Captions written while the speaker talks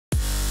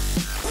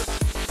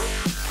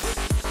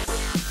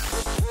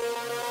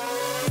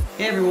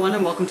Hey everyone,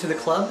 and welcome to the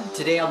club.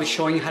 Today I'll be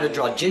showing you how to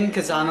draw Jin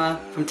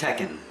Kazama from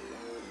Tekken.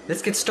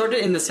 Let's get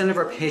started in the center of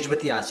our page with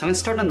the eye. So I'm going to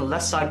start on the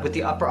left side with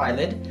the upper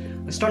eyelid. I'm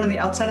going to start on the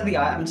outside of the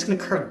eye. I'm just going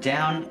to curve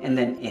down and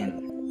then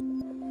in.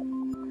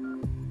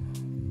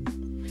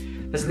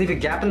 Let's leave a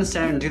gap in the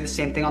center and do the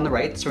same thing on the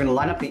right. So we're going to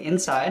line up the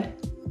inside,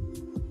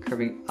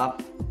 curving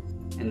up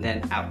and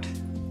then out.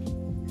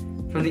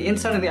 From the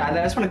inside of the eyelid,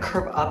 I just want to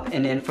curve up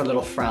and in for a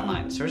little frown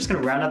line. So we're just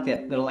going to round up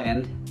that little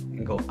end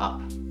and go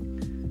up.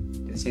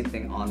 The same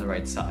thing on the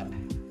right side.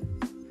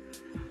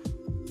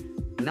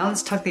 Now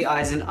let's tuck the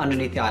eyes in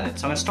underneath the eyelid.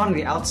 So I'm going to start on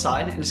the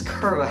outside and just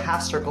curve a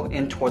half circle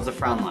in towards the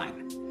frown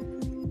line.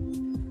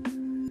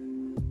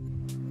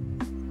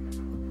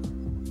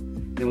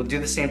 Then we'll do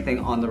the same thing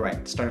on the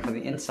right, starting from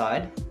the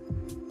inside.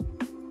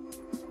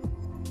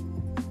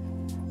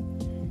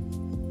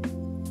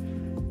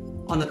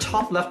 On the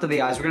top left of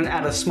the eyes, we're going to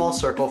add a small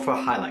circle for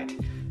a highlight.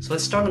 So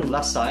let's start on the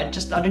left side,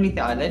 just underneath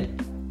the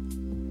eyelid.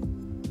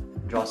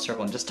 Draw a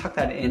circle and just tuck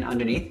that in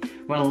underneath.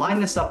 We're going to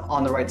line this up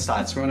on the right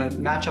side. So we're going to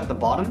match up the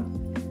bottom,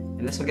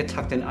 and this will get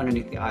tucked in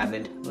underneath the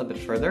eyelid a little bit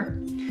further.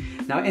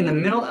 Now in the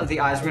middle of the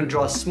eyes, we're going to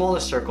draw a smaller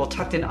circle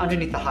tucked in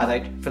underneath the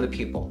highlight for the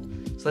pupil.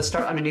 So let's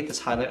start underneath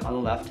this highlight on the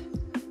left,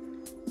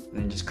 and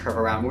then just curve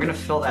around. We're going to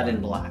fill that in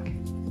black.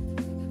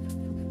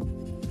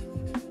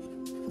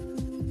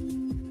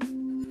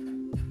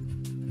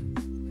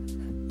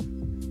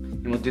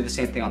 And we'll do the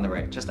same thing on the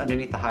right, just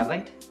underneath the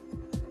highlight.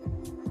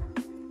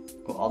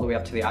 Go all the way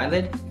up to the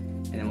eyelid,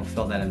 and then we'll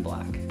fill that in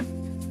black.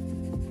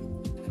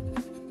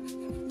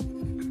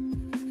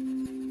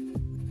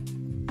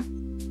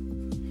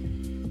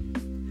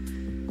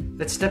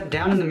 Let's step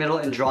down in the middle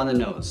and draw the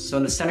nose. So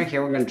in the center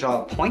here, we're going to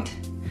draw a point.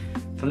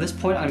 From this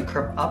point, I'm going to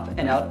curve up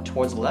and out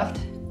towards the left,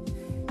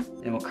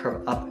 and we'll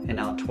curve up and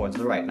out towards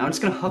the right. Now I'm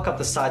just going to hook up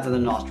the sides of the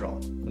nostril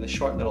with a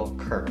short little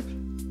curve.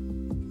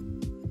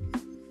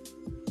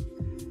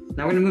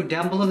 Now we're going to move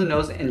down below the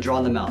nose and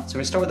draw the mouth. So we're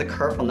going to start with a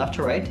curve from left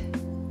to right.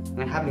 I'm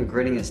going to have him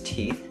gritting his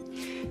teeth.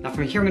 Now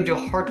from here, we're going to do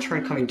a hard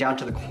turn coming down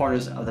to the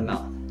corners of the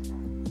mouth.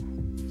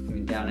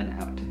 Coming down and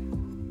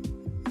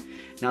out.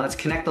 Now let's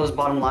connect those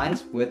bottom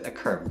lines with a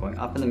curve, going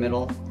up in the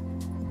middle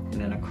and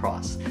then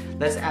across.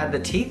 Let's add the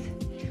teeth.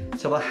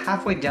 So about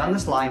halfway down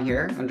this line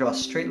here, I'm going to draw a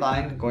straight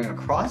line going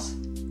across.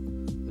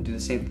 We'll do the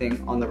same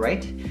thing on the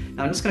right.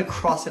 Now I'm just going to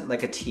cross it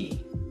like a T,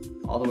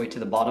 all the way to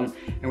the bottom,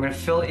 and we're going to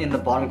fill in the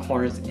bottom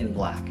corners in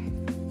black.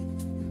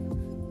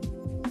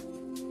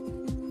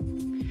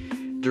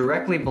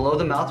 Directly below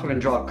the mouth, we're going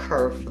to draw a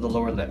curve for the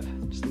lower lip.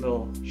 Just a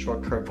little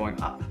short curve going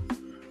up.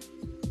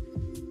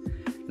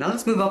 Now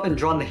let's move up and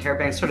draw in the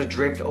hairband sort of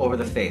draped over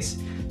the face.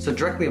 So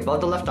directly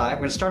above the left eye, we're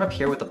going to start up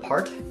here with the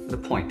part with a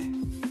point.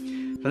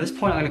 From this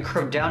point, I'm going to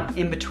curve down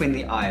in between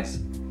the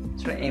eyes.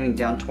 Sort of aiming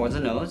down towards the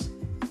nose.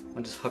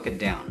 I'll just hook it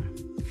down.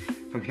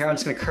 From here, I'm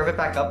just going to curve it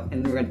back up,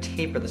 and we're going to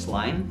taper this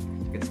line.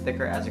 It gets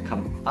thicker as it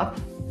comes up.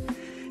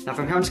 Now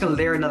from here, I'm just going to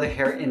layer another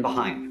hair in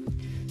behind.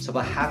 So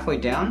about halfway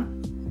down,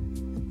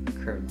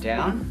 curve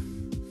down,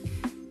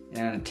 and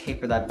I'm going to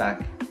taper that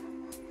back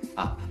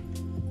up.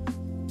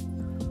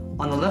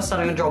 On the left side,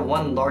 I'm going to draw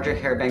one larger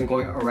hairband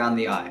going around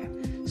the eye.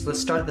 So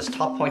let's start at this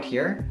top point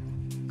here,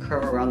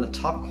 curve around the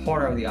top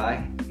corner of the eye,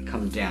 and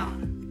come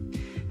down.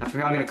 Now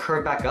from here, I'm going to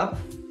curve back up.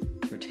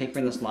 So we're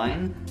tapering this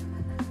line,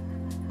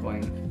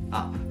 going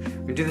up. We're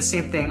going to do the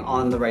same thing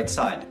on the right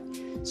side.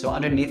 So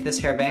underneath this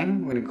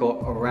hairband, we're going to go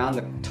around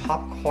the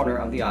top corner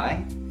of the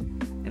eye,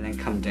 and then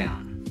come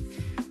down.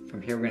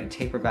 From here, we're going to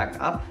taper back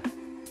up,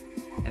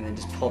 and then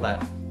just pull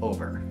that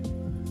over.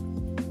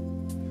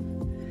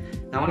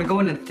 Now I want to go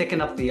in and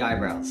thicken up the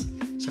eyebrows.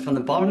 So from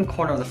the bottom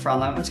corner of the frown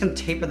line, I'm just going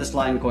to taper this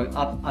line going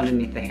up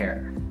underneath the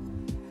hair.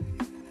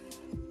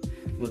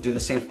 We'll do the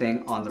same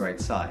thing on the right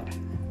side.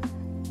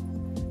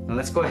 Now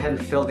let's go ahead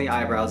and fill the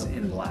eyebrows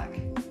in black.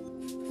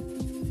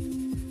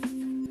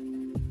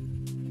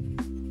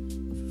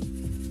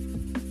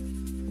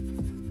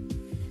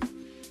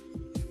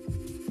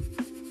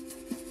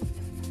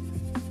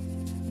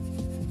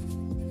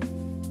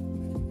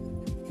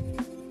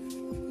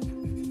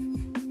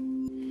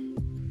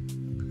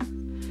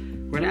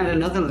 We're going to add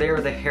another layer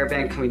of the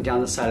hairband coming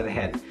down the side of the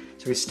head.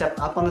 So we step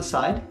up on the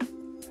side,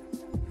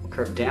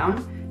 curve down,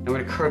 and we're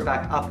going to curve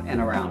back up and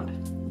around.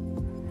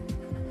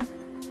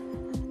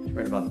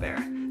 Right about there.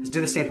 Let's do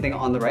the same thing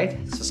on the right.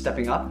 So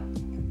stepping up,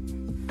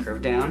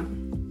 curve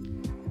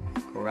down,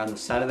 go around the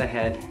side of the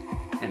head,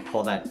 and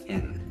pull that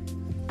in.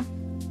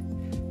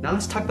 Now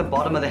let's tuck the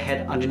bottom of the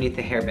head underneath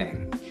the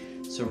hairband.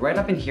 So right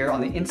up in here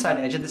on the inside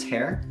edge of this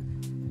hair,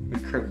 we're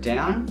going to curve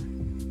down,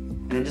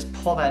 and then just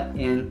pull that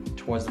in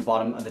towards the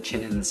bottom of the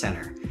chin in the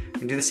center. We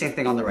can do the same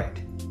thing on the right.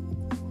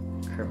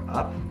 Curve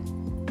up.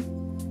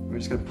 We're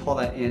just going to pull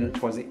that in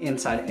towards the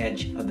inside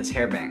edge of this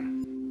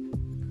hairband.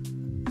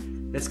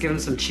 Let's give him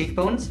some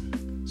cheekbones.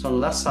 So on the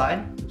left side,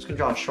 I'm just going to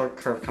draw a short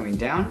curve coming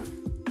down.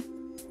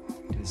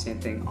 Do the same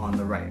thing on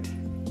the right.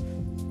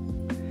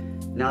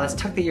 Now let's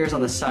tuck the ears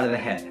on the side of the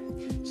head.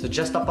 So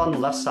just up on the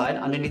left side,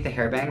 underneath the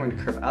hairband, we're going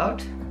to curve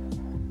out,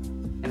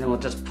 and then we'll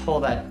just pull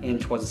that in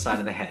towards the side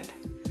of the head.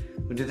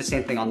 We'll do the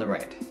same thing on the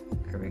right.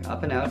 Curving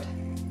up and out,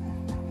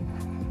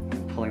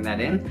 and pulling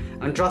that in. I'm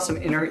gonna draw some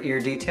inner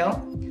ear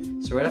detail.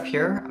 So right up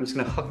here, I'm just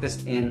gonna hook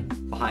this in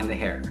behind the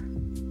hair.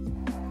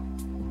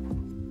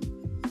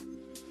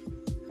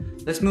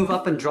 Let's move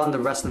up and draw in the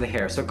rest of the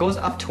hair. So it goes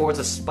up towards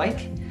a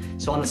spike.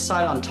 So on the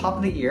side, on top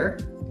of the ear,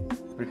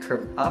 we're gonna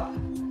curve up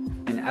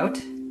and out,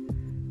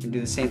 and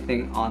do the same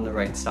thing on the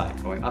right side.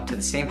 Going up to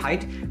the same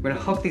height, we're gonna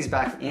hook these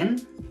back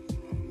in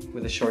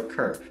with a short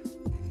curve.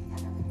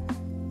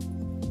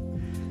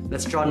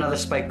 Let's draw another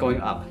spike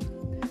going up.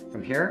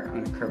 From here,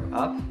 I'm gonna curve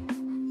up,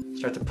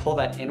 start to pull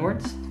that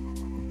inwards,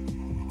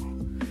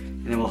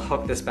 and then we'll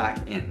hook this back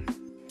in.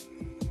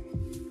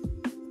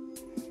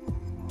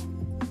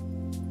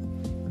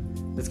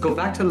 Let's go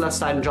back to the left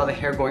side and draw the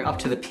hair going up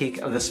to the peak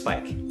of the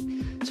spike.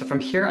 So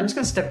from here, I'm just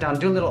gonna step down,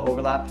 do a little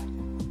overlap,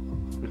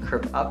 and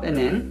curve up and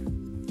in.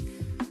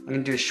 I'm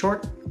gonna do a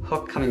short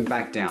hook coming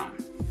back down.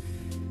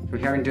 From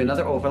here, I'm gonna do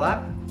another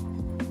overlap,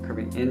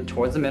 curving in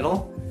towards the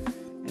middle,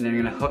 and then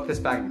you're gonna hook this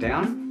back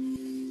down.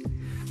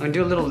 I'm gonna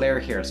do a little layer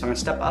here. So I'm gonna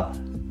step up,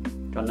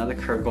 draw another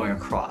curve going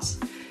across.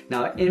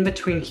 Now in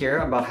between here,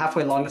 about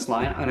halfway along this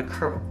line, I'm gonna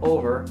curve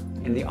over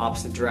in the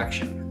opposite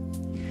direction.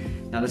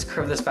 Now let's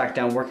curve this back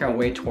down, working our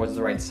way towards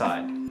the right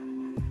side.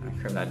 I'm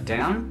gonna curve that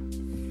down.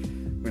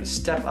 We're gonna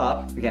step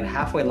up, again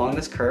halfway along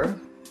this curve,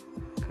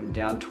 come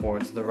down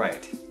towards the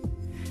right.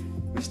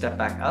 We step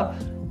back up,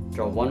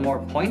 draw one more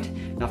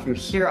point. Now from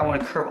here, I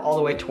wanna curve all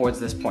the way towards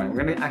this point.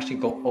 We're gonna actually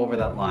go over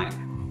that line,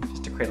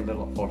 just to create a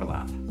little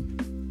overlap.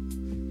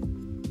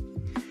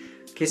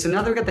 Okay, so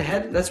now that we got the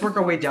head, let's work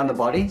our way down the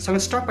body. So I'm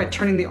gonna start by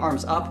turning the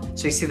arms up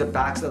so you see the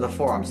backs of the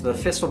forearms. So the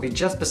fist will be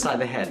just beside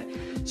the head.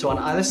 So on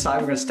either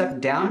side, we're gonna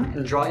step down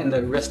and draw in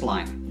the wrist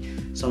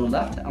line. So on the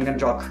left, I'm gonna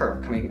draw a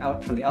curve coming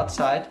out from the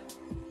outside,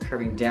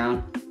 curving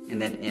down,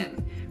 and then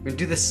in. We're gonna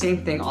do the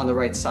same thing on the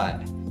right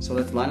side. So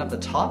let's line up the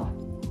top.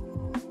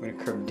 We're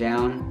gonna curve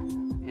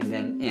down and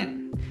then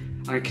in.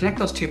 I'm gonna connect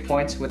those 2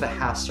 points with a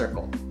half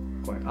circle,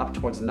 going up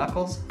towards the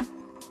knuckles,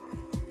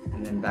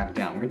 and then back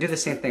down. We're gonna do the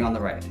same thing on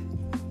the right.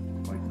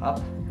 Up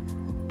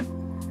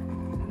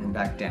and then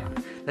back down.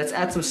 Let's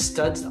add some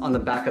studs on the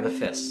back of the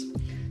fist.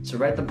 So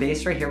right at the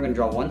base right here, we're gonna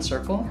draw one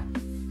circle.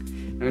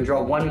 I'm gonna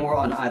draw one more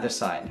on either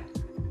side.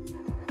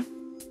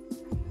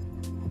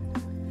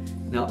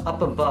 Now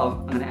up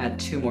above, I'm gonna add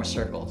 2 more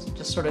circles,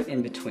 just sort of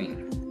in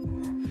between.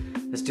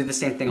 Let's do the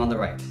same thing on the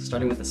right.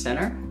 Starting with the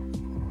center,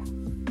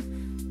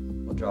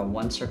 we'll draw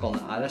one circle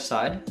on either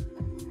side.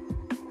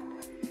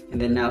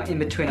 And then now in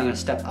between, I'm gonna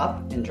step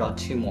up and draw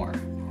 2 more.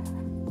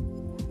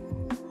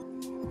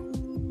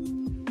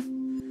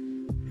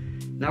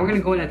 Now we're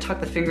gonna go in and tuck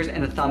the fingers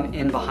and the thumb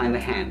in behind the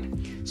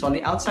hand. So on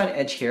the outside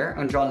edge here, I'm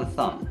gonna draw the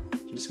thumb.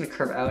 I'm just gonna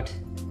curve out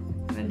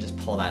and then just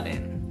pull that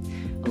in.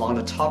 Along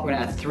the top, we're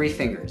gonna add 3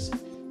 fingers.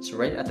 So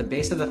right at the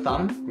base of the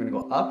thumb, we're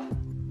gonna go up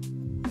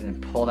and then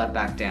pull that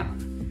back down.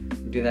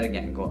 We'll do that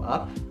again, go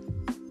up,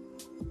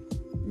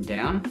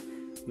 down.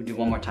 We'll do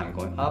one more time,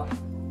 going up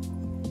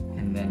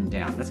and then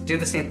down. Let's do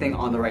the same thing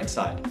on the right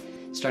side.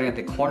 Starting at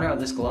the corner of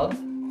this glove,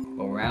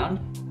 go around,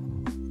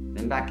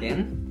 then back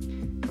in.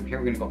 From here,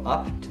 we're gonna go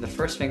up to the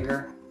first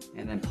finger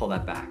and then pull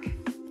that back.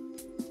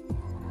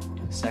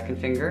 Do the second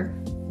finger,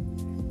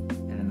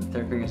 and then the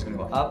third finger is gonna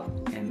go up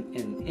and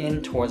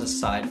in towards the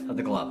side of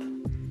the glove.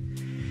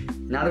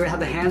 Now that we have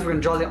the hands, we're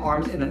gonna draw the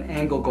arms in an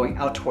angle going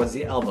out towards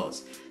the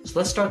elbows. So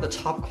let's start at the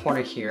top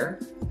corner here.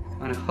 I'm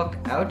gonna hook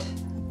out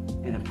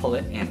and then pull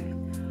it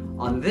in.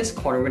 On this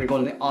corner, we're gonna go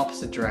in the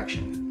opposite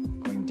direction,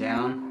 going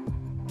down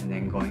and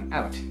then going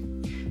out.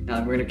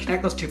 Now we're gonna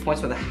connect those 2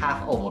 points with a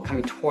half oval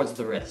coming towards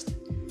the wrist.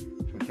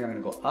 Here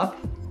I'm going to go up,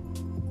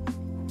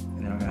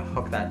 and then I'm going to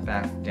hook that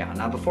back down.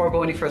 Now before I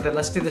go any further,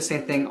 let's do the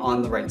same thing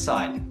on the right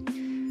side.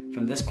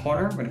 From this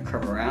corner, we're going to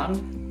curve around,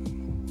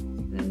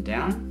 and then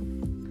down.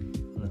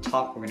 On the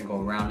top, we're going to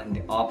go around in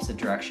the opposite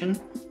direction.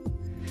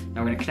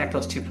 Now we're going to connect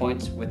those 2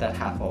 points with that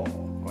half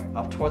oval, going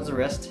up towards the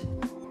wrist,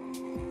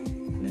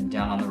 and then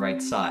down on the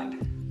right side.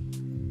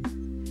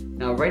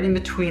 Now right in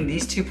between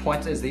these 2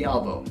 points is the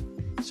elbow.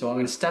 So I'm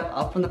going to step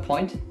up from the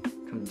point,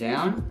 come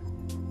down,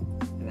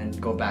 and then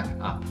go back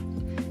up.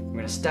 We're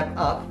going to step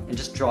up and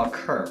just draw a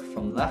curve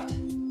from left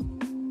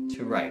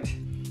to right.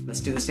 Let's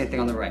do the same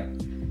thing on the right.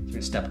 So we're going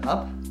to step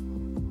up,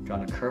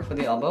 draw a curve for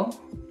the elbow,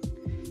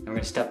 and we're going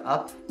to step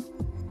up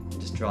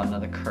and just draw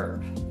another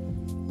curve.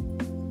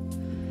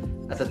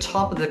 At the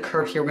top of the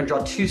curve here, we're going to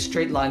draw 2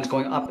 straight lines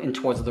going up and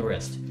towards the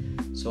wrist.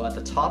 So at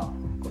the top,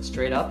 go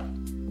straight up,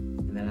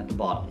 and then at the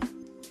bottom.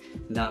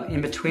 Now in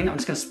between, I'm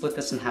just going to split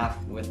this in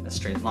half with a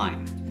straight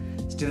line.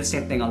 Let's do the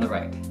same thing on the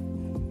right.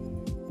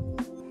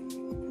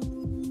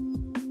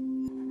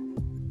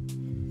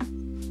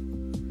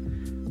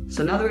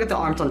 So now that we got the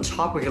arms on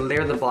top, we can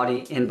layer the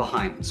body in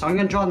behind. So I'm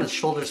going to draw on the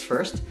shoulders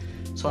first.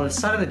 So on the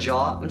side of the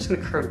jaw, I'm just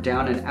going to curve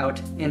down and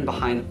out in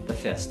behind the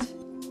fist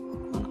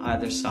on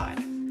either side.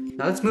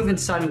 Now let's move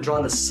inside and draw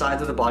on the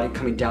sides of the body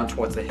coming down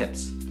towards the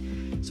hips.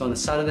 So on the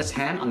side of this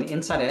hand, on the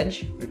inside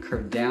edge, we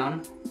curve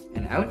down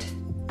and out.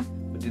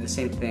 We'll do the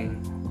same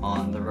thing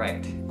on the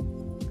right.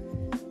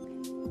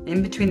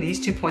 in between these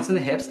 2 points on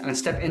the hips, I'm going to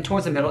step in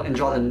towards the middle and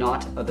draw the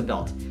knot of the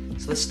belt.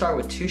 So let's start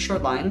with 2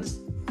 short lines,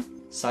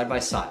 side by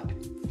side.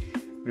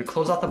 We're going to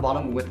close off the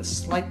bottom with a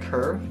slight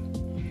curve,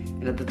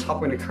 and at the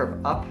top we're going to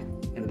curve up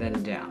and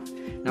then down.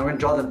 Now we're going to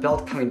draw the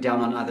belt coming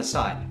down on either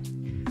side.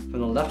 From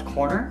the left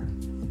corner,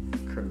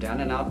 curve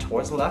down and out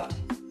towards the left,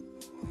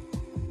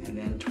 and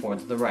then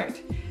towards the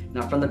right.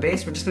 Now from the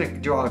base, we're just going to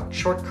draw a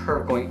short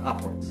curve going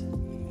upwards.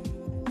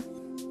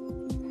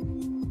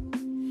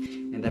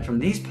 And then from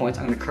these points,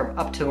 I'm going to curve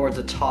up towards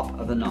the top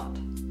of the knot.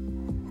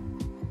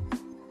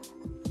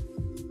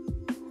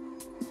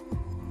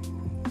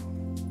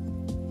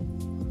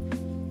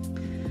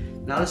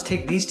 Now let's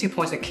take these 2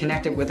 points and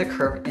connect it with a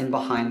curve in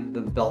behind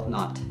the belt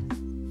knot.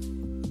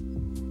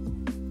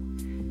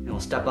 And we'll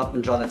step up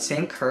and draw that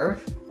same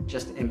curve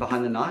just in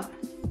behind the knot.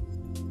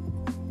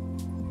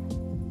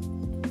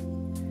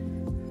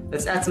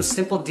 Let's add some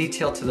simple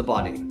detail to the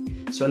body.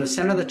 So in the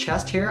center of the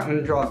chest here, I'm going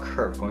to draw a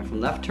curve going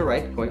from left to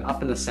right, going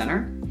up in the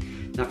center.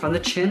 Now from the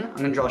chin, I'm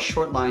going to draw a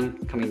short line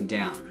coming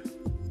down.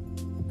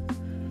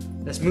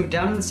 Let's move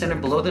down in the center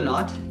below the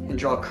knot and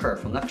draw a curve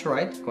from left to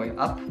right, going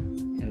up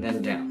and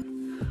then down.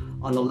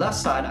 On the left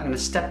side, I'm going to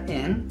step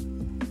in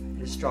and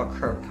just draw a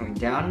curve coming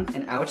down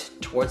and out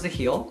towards the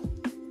heel.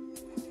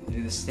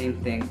 Do the same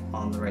thing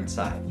on the right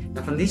side.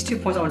 Now from these 2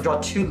 points, I want to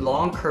draw 2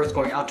 long curves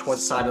going out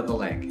towards the side of the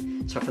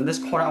leg. So from this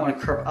corner, I want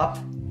to curve up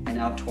and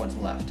out towards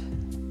the left.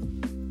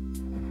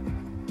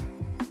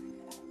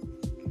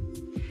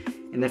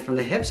 And then from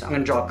the hips, I'm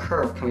going to draw a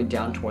curve coming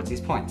down towards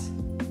these points.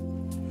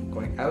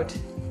 Going out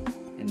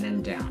and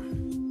then down.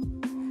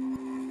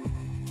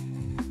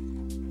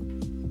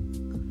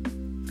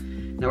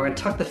 Now we're going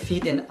to tuck the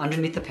feet in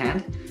underneath the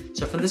pant.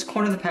 So from this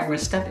corner of the pant, we're going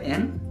to step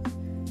in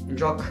and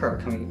draw a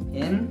curve coming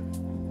in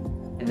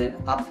and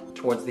then up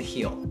towards the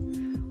heel.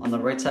 On the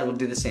right side, we'll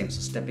do the same.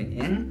 So stepping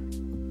in,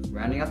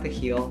 rounding out the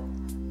heel,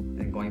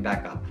 and going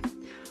back up.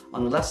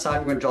 On the left side,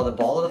 we're going to draw the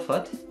ball of the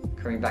foot,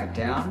 curving back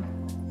down,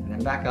 and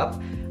then back up.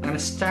 I'm going to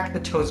stack the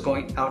toes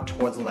going out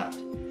towards the left.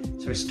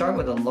 So we start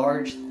with a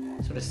large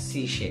sort of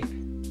C shape.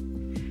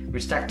 We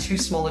stack 2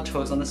 smaller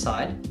toes on the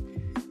side.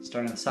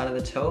 Starting on the side of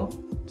the toe,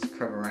 just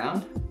curve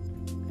around,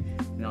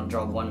 and then I'll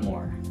draw 1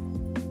 more,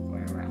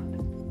 going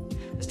around.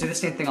 Let's do the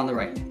same thing on the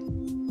right.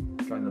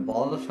 Drawing the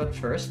ball of the foot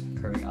first,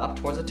 curving up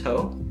towards the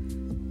toe,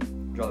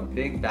 draw a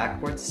big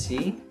backward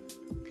C,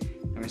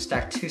 and we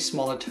stack 2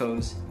 smaller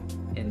toes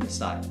in the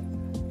side.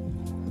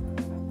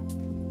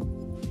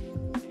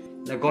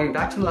 Now going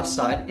back to the left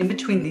side, in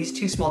between these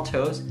 2 small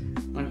toes,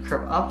 I'm going to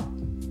curve up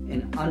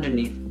and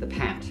underneath the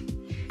pant.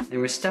 And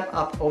we step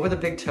up over the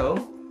big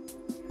toe,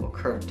 we'll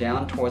curve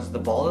down towards the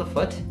ball of the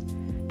foot.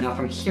 Now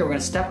from here, we're going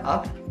to step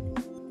up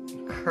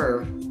and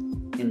curve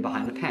in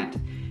behind the pant.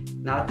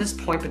 Now at this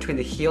point between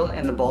the heel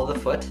and the ball of the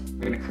foot,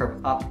 we're going to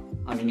curve up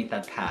underneath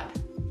that pad.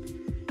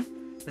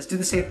 Let's do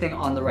the same thing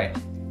on the right.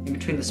 In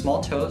between the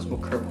small toes, we'll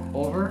curve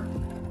over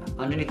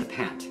underneath the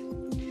pant.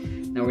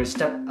 Now we're going to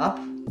step up,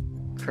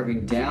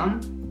 curving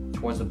down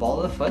towards the ball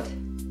of the foot.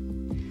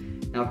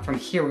 Now from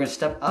here, we're going to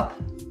step up,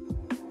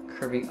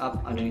 curving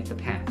up underneath the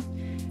pant.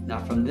 Now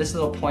from this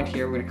little point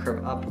here, we're going to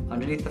curve up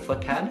underneath the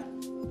foot pad.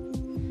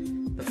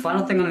 The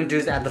final thing I'm going to do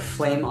is add the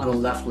flame on the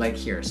left leg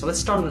here. So let's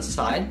start on the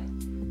side.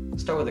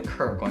 Start with a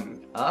curve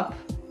going up,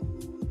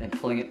 then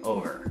pulling it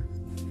over.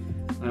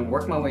 I'm going to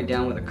work my way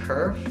down with a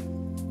curve,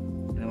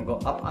 and then we'll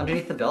go up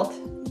underneath the belt.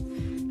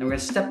 Then we're going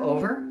to step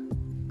over,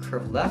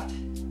 curve left,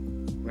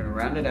 we're going to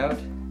round it out,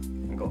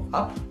 and go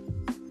up.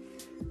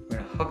 We're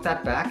going to hook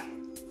that back.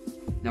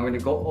 Now we're going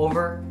to go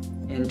over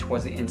in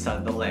towards the inside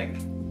of the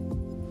leg.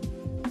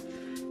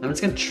 Now I'm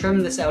just going to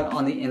trim this out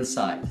on the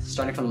inside.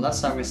 Starting from the left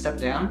side, we're going to step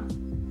down,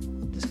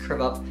 just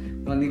curve up.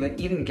 We're going to leave an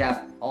even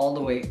gap all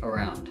the way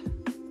around.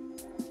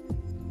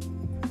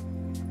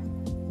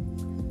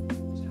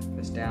 Just hook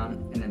this down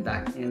and then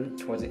back in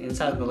towards the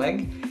inside of the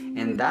leg.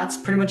 And that's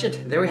pretty much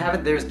it. There we have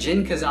it. There's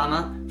Jin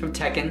Kazama from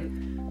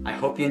Tekken. I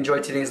hope you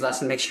enjoyed today's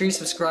lesson. Make sure you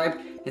subscribe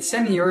and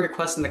send me your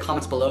requests in the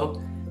comments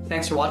below.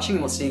 Thanks for watching,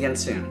 and we'll see you again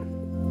soon.